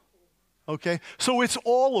special. Okay? So it's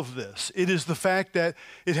all of this. It is the fact that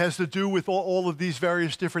it has to do with all of these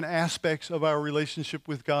various different aspects of our relationship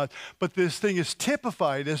with God. But this thing is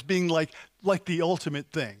typified as being like the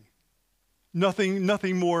ultimate thing.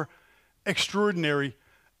 Nothing more extraordinary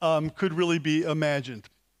could really be imagined.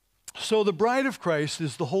 So the bride of Christ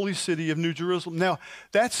is the holy city of New Jerusalem. Now,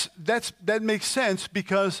 that makes sense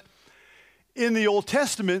because in the Old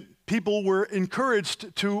Testament, people were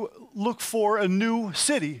encouraged to look for a new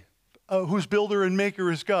city whose builder and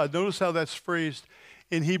maker is God. Notice how that's phrased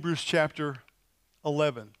in Hebrews chapter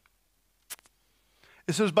 11.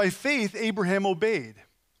 It says, by faith, Abraham obeyed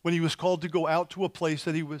when he was called to go out to a place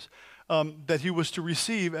that he was to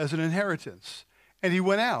receive as an inheritance. And he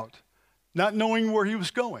went out, not knowing where he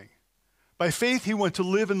was going. By faith, he went to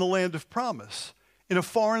live in the land of promise, in a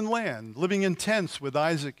foreign land, living in tents with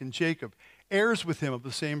Isaac and Jacob, heirs with him of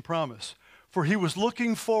the same promise. For he was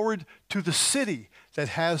looking forward to the city that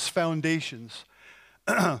has foundations,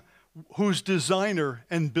 whose designer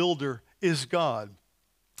and builder is God.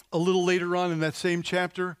 A little later on in that same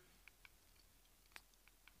chapter,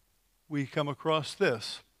 we come across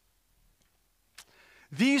this.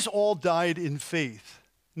 These all died in faith,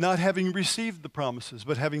 not having received the promises,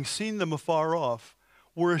 but having seen them afar off,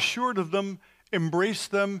 were assured of them,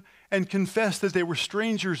 embraced them, and confessed that they were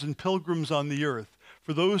strangers and pilgrims on the earth.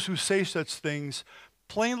 For those who say such things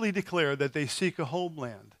plainly declare that they seek a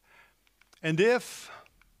homeland.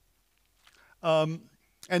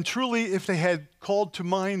 And truly, if they had called to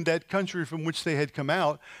mind that country from which they had come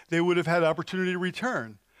out, they would have had opportunity to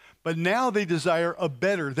return. But now they desire a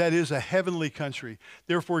better, that is, a heavenly country.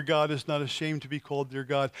 Therefore, God is not ashamed to be called their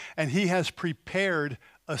God, and he has prepared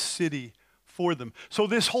a city for them. So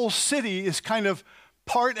this whole city is kind of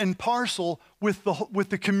part and parcel with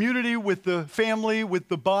the community, with the family, with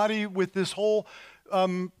the body, with this whole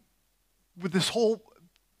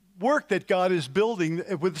work that God is building,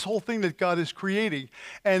 with this whole thing that God is creating.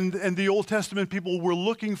 And the Old Testament people were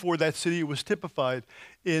looking for that city. It was typified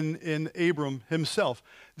in Abram himself.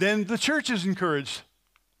 Then the church is encouraged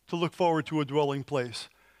to look forward to a dwelling place.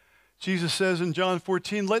 Jesus says in John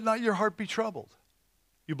 14, let not your heart be troubled.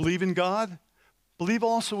 You believe in God? Believe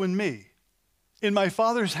also in me. In my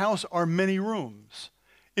Father's house are many rooms.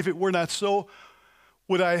 If it were not so,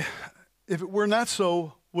 would I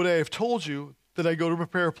have told you that I go to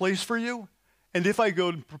prepare a place for you? And if I go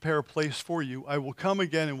to prepare a place for you, I will come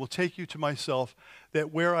again and will take you to myself,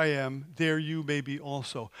 that where I am, there you may be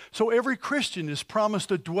also. So every Christian is promised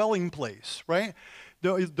a dwelling place, right?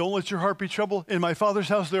 Don't let your heart be troubled. In my Father's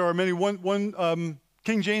house there are many.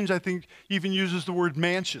 King James, I think, even uses the word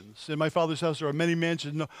mansions. In my Father's house there are many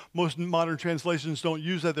mansions. No, most modern translations don't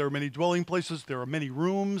use that. There are many dwelling places. There are many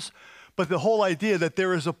rooms. But the whole idea that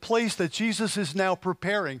there is a place that Jesus is now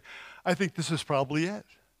preparing, I think this is probably it.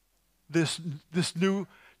 This new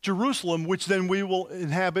Jerusalem, which then we will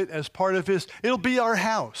inhabit as part of his, it'll be our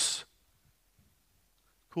house.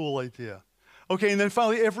 Cool idea. Okay, and then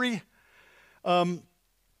finally,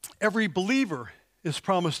 every believer is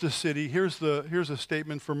promised a city. Here's a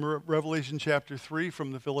statement from Revelation chapter 3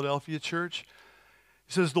 from the Philadelphia church.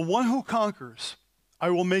 It says, the one who conquers, I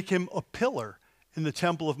will make him a pillar in the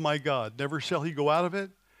temple of my God. Never shall he go out of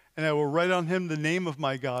it. And I will write on him the name of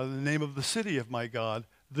my God and the name of the city of my God,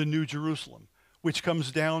 the New Jerusalem, which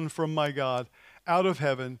comes down from my God out of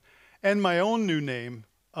heaven, and my own new name,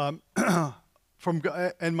 and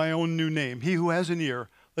my own new name. He who has an ear,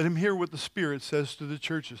 let him hear what the Spirit says to the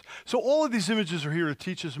churches. So all of these images are here to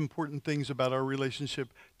teach us important things about our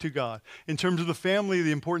relationship to God. In terms of the family,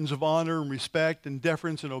 the importance of honor and respect and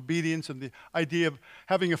deference and obedience, and the idea of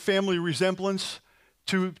having a family resemblance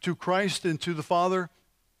to Christ and to the Father.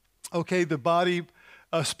 Okay, the body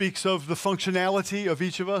speaks of the functionality of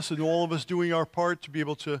each of us and all of us doing our part to be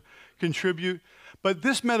able to contribute. But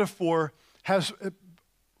this metaphor has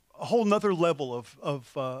a whole nother level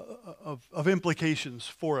of implications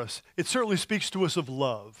for us. It certainly speaks to us of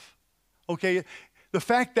love. Okay, the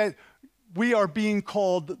fact that we are being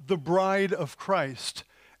called the bride of Christ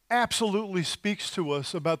absolutely speaks to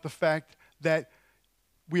us about the fact that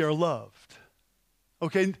we are loved.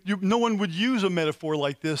 Okay, no one would use a metaphor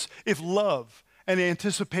like this if love and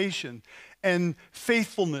anticipation and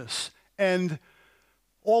faithfulness and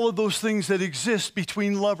all of those things that exist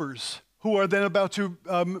between lovers who are then about to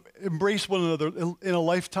embrace one another in a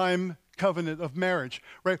lifetime covenant of marriage,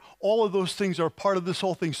 right? All of those things are part of this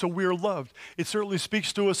whole thing, so we are loved. It certainly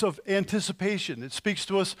speaks to us of anticipation. It speaks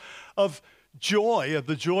to us of joy, of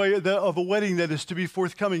the joy of a wedding that is to be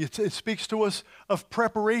forthcoming. It speaks to us of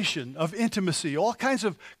preparation, of intimacy. All kinds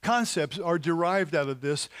of concepts are derived out of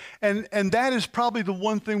this. And that is probably the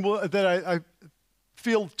one thing that I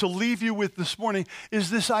feel to leave you with this morning is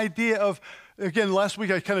this idea of, again, last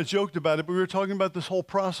week I kind of joked about it, but we were talking about this whole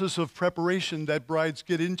process of preparation that brides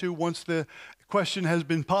get into once the question has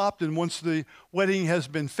been popped and once the wedding has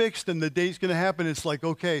been fixed and the date's going to happen. It's like,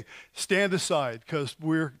 okay, stand aside because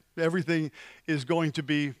everything is going to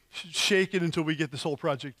be shaken until we get this whole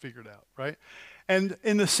project figured out, right? And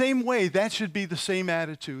in the same way, that should be the same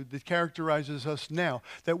attitude that characterizes us now,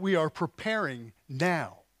 that we are preparing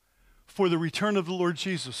now for the return of the Lord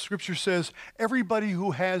Jesus. Scripture says everybody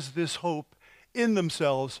who has this hope in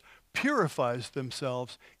themselves purifies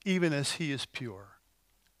themselves even as he is pure.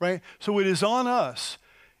 right? So it is on us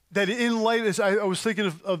that in light, as I was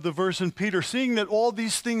thinking of the verse in Peter, seeing that all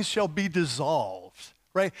these things shall be dissolved,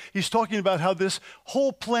 right? He's talking about how this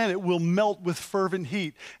whole planet will melt with fervent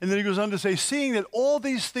heat. And then he goes on to say, seeing that all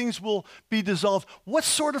these things will be dissolved, what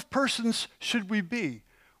sort of persons should we be?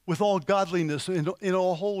 With all godliness, in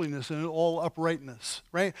all holiness, and in all uprightness,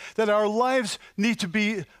 right? That our lives need to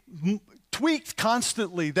be tweaked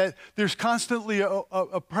constantly, that there's constantly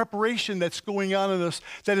a preparation that's going on in us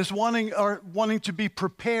that is wanting to be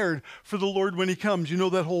prepared for the Lord when he comes. You know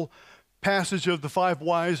that whole passage of the 5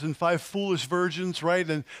 wise and 5 foolish virgins, right?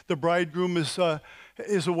 And the bridegroom is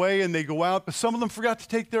away and they go out, but some of them forgot to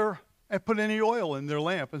take and put any oil in their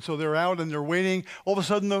lamp. And so they're out and they're waiting. All of a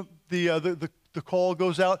sudden the call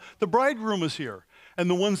goes out, the bridegroom is here. And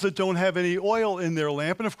the ones that don't have any oil in their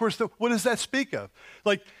lamp, and of course, what does that speak of?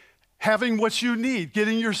 Like having what you need,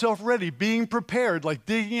 getting yourself ready, being prepared, like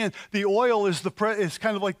digging in. The oil is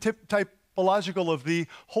kind of like typological of the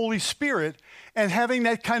Holy Spirit, and having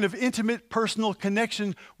that kind of intimate personal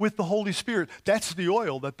connection with the Holy Spirit. That's the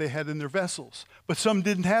oil that they had in their vessels. But some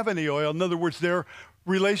didn't have any oil. In other words, their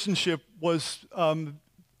relationship was,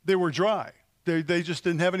 they were dry. They just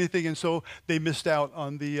didn't have anything, and so they missed out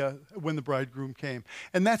on when the bridegroom came.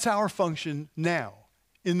 And that's our function now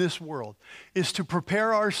in this world, is to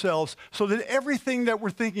prepare ourselves so that everything that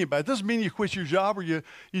we're thinking about, it doesn't mean you quit your job or you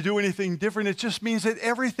do anything different. It just means that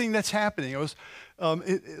everything that's happening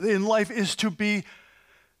in life is to be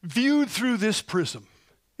viewed through this prism,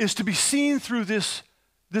 is to be seen through this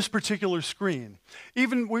particular screen.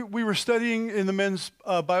 Even we were studying in the men's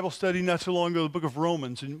Bible study not so long ago, the book of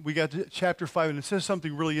Romans, and we got to chapter 5, and it says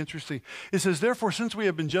something really interesting. It says, therefore, since we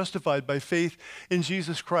have been justified by faith in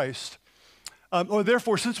Jesus Christ,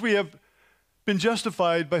 therefore, since we have been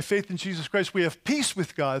justified by faith in Jesus Christ, we have peace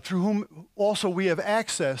with God, through whom also we have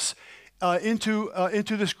access into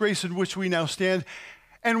this grace in which we now stand,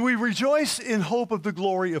 and we rejoice in hope of the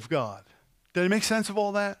glory of God. Did it make sense of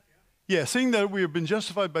all that? Yeah, seeing that we have been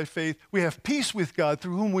justified by faith, we have peace with God,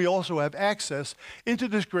 through whom we also have access into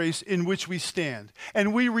this grace in which we stand.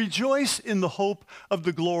 And we rejoice in the hope of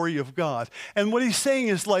the glory of God. And what he's saying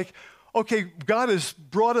is like, okay, God has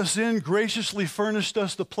brought us in, graciously furnished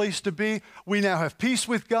us the place to be. We now have peace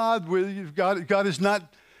with God. God is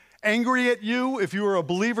not angry at you. If you are a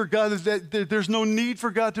believer, there's no need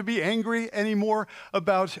for God to be angry anymore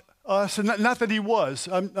about us. And not that he was.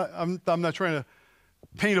 I'm not trying to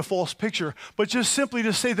paint a false picture, but just simply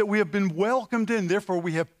to say that we have been welcomed in. Therefore,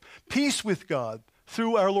 we have peace with God.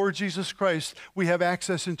 Through our Lord Jesus Christ, we have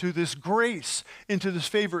access into this grace, into this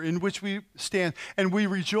favor in which we stand, and we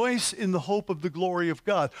rejoice in the hope of the glory of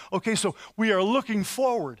God. Okay, so we are looking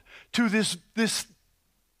forward to this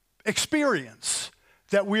experience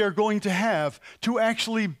that we are going to have to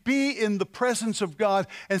actually be in the presence of God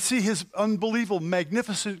and see his unbelievable,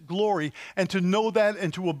 magnificent glory, and to know that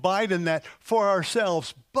and to abide in that for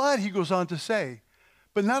ourselves. But he goes on to say,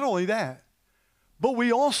 but not only that, but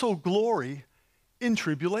we also glory in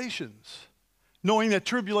tribulations, knowing that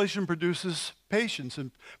tribulation produces patience,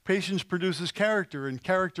 and patience produces character, and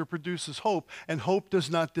character produces hope, and hope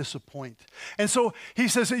does not disappoint. And so he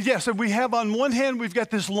says, yes, and we have on one hand, we've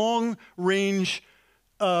got this long-range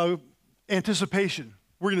anticipation.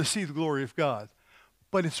 We're going to see the glory of God,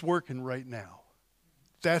 but it's working right now.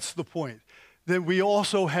 That's the point. That we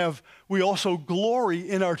also glory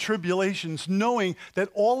in our tribulations, knowing that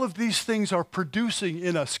all of these things are producing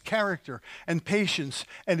in us character and patience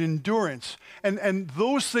and endurance. And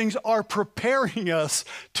those things are preparing us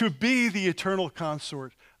to be the eternal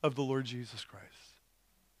consort of the Lord Jesus Christ.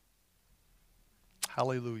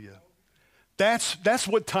 Hallelujah. That's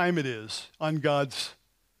what time it is on God's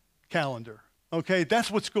calendar. Okay, that's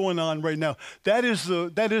what's going on right now. That is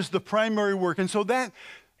the primary work. And so that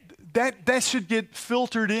should get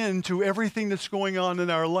filtered into everything that's going on in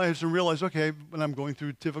our lives, and realize, okay, when I'm going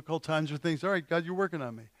through difficult times or things, all right, God, you're working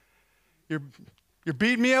on me. You're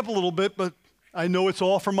beating me up a little bit, but I know it's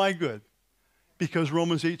all for my good, because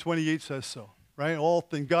Romans 8:28 says so, right?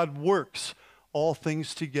 God works all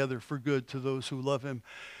things together for good to those who love him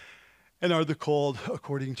and are the called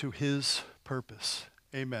according to his purpose.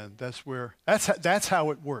 Amen. That's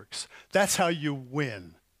how it works. That's how you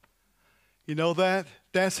win. You know that?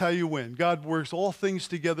 That's how you win. God works all things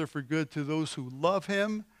together for good to those who love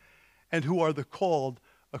him and who are the called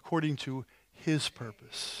according to his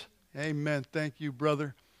purpose. Amen. Thank you,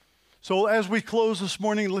 brother. So as we close this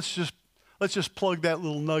morning, let's just plug that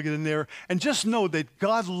little nugget in there, and just know that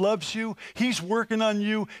God loves you. He's working on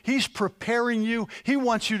you. He's preparing you. He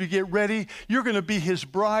wants you to get ready. You're going to be his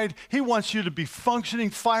bride. He wants you to be functioning,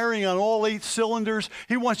 firing on all 8 cylinders.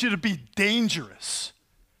 He wants you to be dangerous.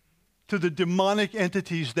 to the demonic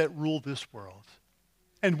entities that rule this world.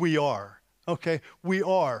 And we are. Okay, we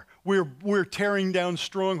are. We're tearing down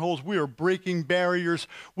strongholds. We are breaking barriers.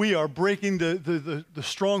 We are breaking the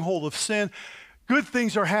stronghold of sin. Good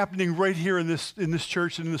things are happening right here in this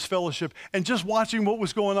church and in this fellowship. And just watching what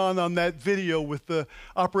was going on that video with the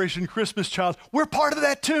Operation Christmas Child, we're part of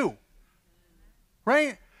that too,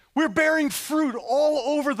 right? We're bearing fruit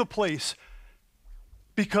all over the place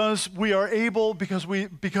because we are able, because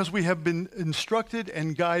we have been instructed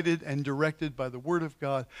and guided and directed by the Word of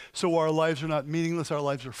God. So our lives are not meaningless, our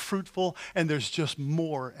lives are fruitful, and there's just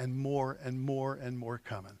more and more and more and more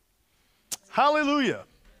coming. Hallelujah.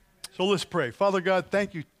 So let's pray. Father God,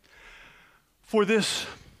 thank you for this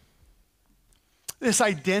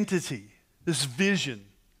identity, this vision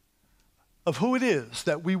of who it is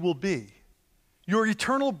that we will be. Your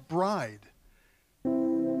eternal bride.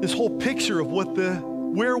 This whole picture of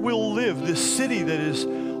where we'll live, this city that is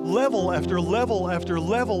level after level after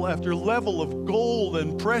level after level of gold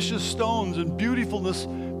and precious stones and beauty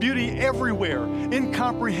everywhere,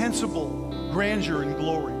 incomprehensible grandeur and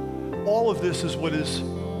glory. All of this is what is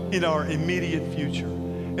in our immediate future.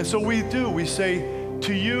 And so we say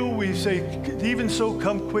to you, we say, even so,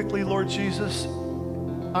 come quickly, Lord Jesus.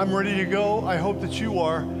 I'm ready to go. I hope that you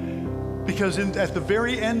are. Because at the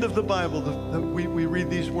very end of the Bible, we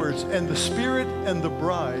read these words, and the Spirit and the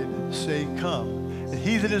bride say, come. And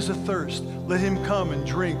he that is athirst, let him come and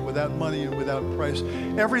drink without money and without price.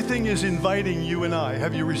 Everything is inviting you and I.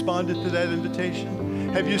 Have you responded to that invitation?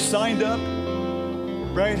 Have you signed up?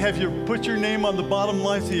 Right? Have you put your name on the bottom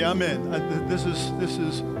line? See, I'm in. This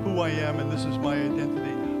is who I am, and this is my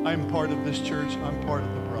identity. I'm part of this church. I'm part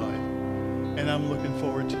of the bride. And I'm looking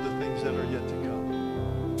forward to the things that are yet to come.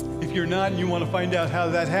 If you're not and you want to find out how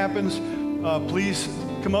that happens, please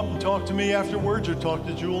come up and talk to me afterwards, or talk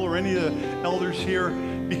to Jewel or any of the elders here,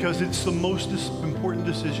 because it's the most important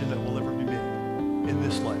decision that will ever be made in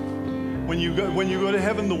this life. When you go to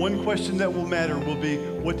heaven, the one question that will matter will be,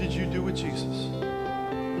 what did you do with Jesus?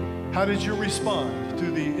 How did you respond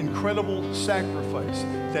to the incredible sacrifice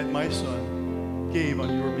that my son gave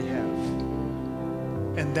on your behalf?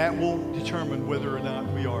 And that will determine whether or not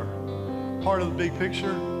we are part of the big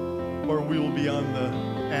picture, or we will be on the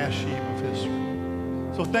ash heap of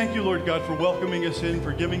history. So thank you, Lord God, for welcoming us in,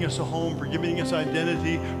 for giving us a home, for giving us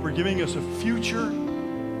identity, for giving us a future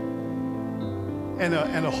and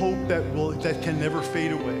a hope that can never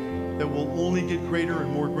fade away, that will only get greater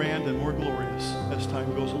and more grand and more glorious as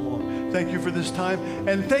time goes along. Thank you for this time,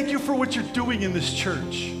 and thank you for what you're doing in this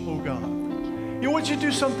church, oh God. You know, would you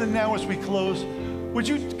do something now as we close? Would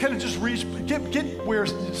you kind of just get where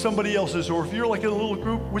somebody else is, or if you're like in a little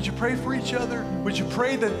group, would you pray for each other? Would you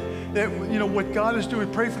pray that you know what God is doing?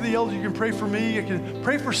 Pray for the elders. You can pray for me. You can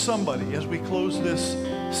pray for somebody as we close this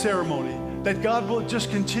ceremony, that God will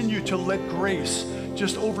just continue to let grace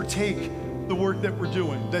just overtake the work that we're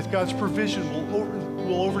doing, that God's provision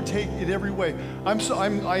will overtake in every way.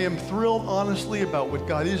 I am thrilled, honestly, about what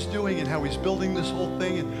God is doing and how he's building this whole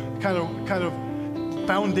thing, and kind of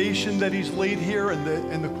foundation that he's laid here, and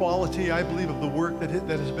the quality, I believe, of the work that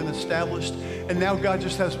has been established. And now God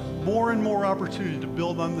just has more and more opportunity to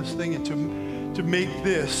build on this thing and to make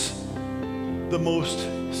this the most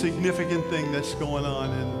significant thing that's going on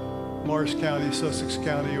in Morris County, Sussex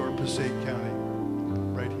County, or Passaic County.